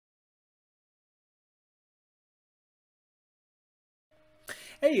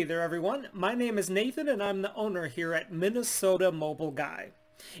Hey there everyone, my name is Nathan and I'm the owner here at Minnesota Mobile Guy.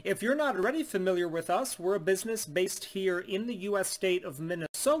 If you're not already familiar with us, we're a business based here in the U.S. state of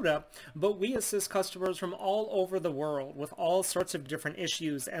Minnesota, but we assist customers from all over the world with all sorts of different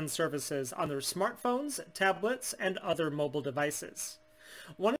issues and services on their smartphones, tablets, and other mobile devices.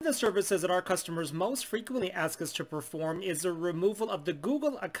 One of the services that our customers most frequently ask us to perform is the removal of the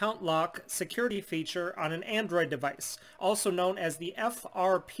Google Account Lock security feature on an Android device, also known as the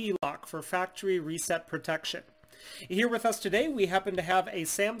FRP lock for factory reset protection. Here with us today, we happen to have a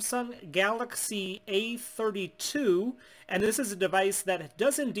Samsung Galaxy A32, and this is a device that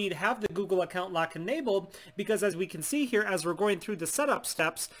does indeed have the Google Account Lock enabled, because as we can see here, as we're going through the setup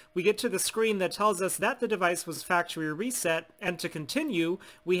steps, we get to the screen that tells us that the device was factory reset, and to continue,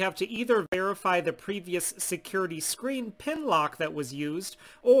 we have to either verify the previous security screen PIN lock that was used,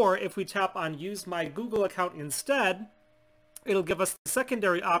 or if we tap on Use My Google Account instead, it'll give us the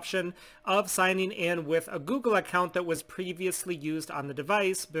secondary option of signing in with a Google account that was previously used on the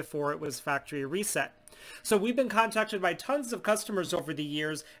device before it was factory reset. So we've been contacted by tons of customers over the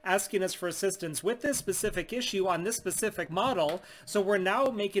years asking us for assistance with this specific issue on this specific model. So we're now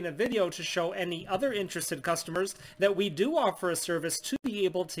making a video to show any other interested customers that we do offer a service to be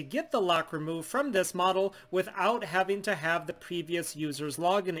able to get the lock removed from this model without having to have the previous user's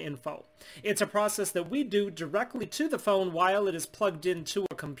login info. It's a process that we do directly to the phone while it is plugged into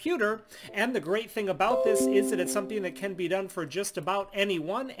a computer. And the great thing about this is that it's something that can be done for just about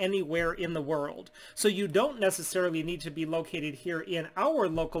anyone, anywhere in the world. So you don't necessarily need to be located here in our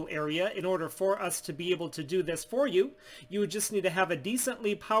local area in order for us to be able to do this for you. You would just need to have a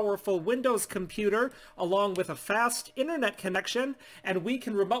decently powerful Windows computer along with a fast internet connection, and we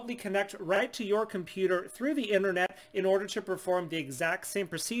can remotely connect right to your computer through the internet in order to perform the exact same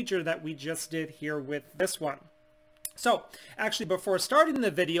procedure that we just did here with this one. So, actually before starting the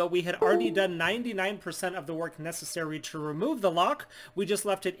video, we had already done 99% of the work necessary to remove the lock. We just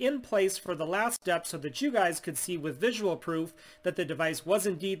left it in place for the last step so that you guys could see with visual proof that the device was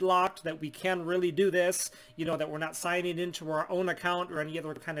indeed locked, that we can really do this, that we're not signing into our own account or any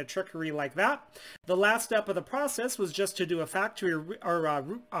other kind of trickery like that. The last step of the process was just to do a factory or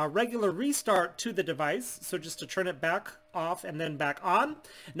a regular restart to the device, so just to turn it back off and then back on.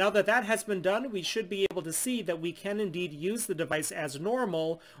 Now that that has been done, we should be able to see that we can indeed use the device as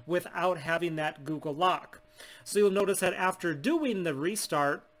normal without having that Google lock. So you'll notice that after doing the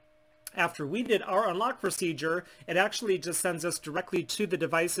restart, after we did our unlock procedure, it actually just sends us directly to the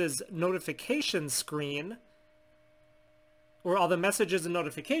device's notification screen, where all the messages and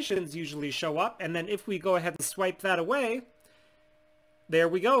notifications usually show up. And then if we go ahead and swipe that away, there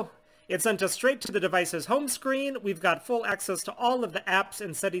we go. It sent us straight to the device's home screen. We've got full access to all of the apps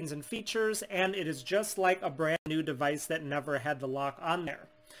and settings and features, and it is just like a brand new device that never had the lock on there.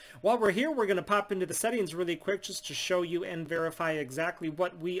 While we're here, we're going to pop into the settings really quick just to show you and verify exactly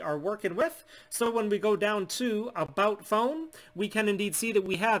what we are working with. So when we go down to About Phone, we can indeed see that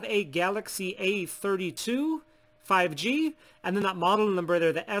we have a Galaxy A32 5G, and then that model number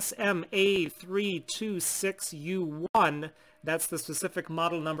there, the SM-A326U1. That's the specific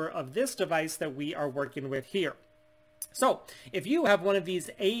model number of this device that we are working with here. So if you have one of these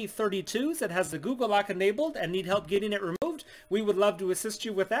A32s that has the Google lock enabled and need help getting it removed, we would love to assist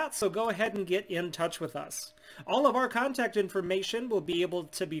you with that, so go ahead and get in touch with us. All of our contact information will be able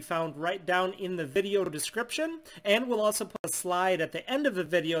to be found right down in the video description, and we'll also put a slide at the end of the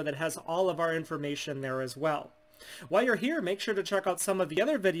video that has all of our information there as well. While you're here, make sure to check out some of the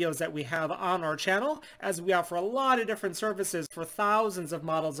other videos that we have on our channel, as we offer a lot of different services for thousands of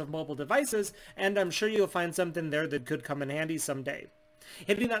models of mobile devices, and I'm sure you'll find something there that could come in handy someday.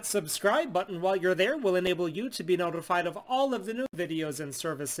 Hitting that subscribe button while you're there will enable you to be notified of all of the new videos and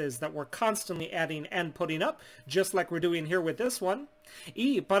services that we're constantly adding and putting up, just like we're doing here with this one.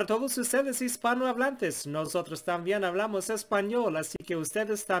 Y para todos ustedes hispanohablantes, nosotros también hablamos español, así que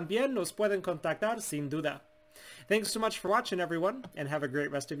ustedes también nos pueden contactar sin duda. Thanks so much for watching, everyone, and have a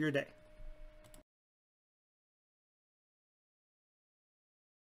great rest of your day.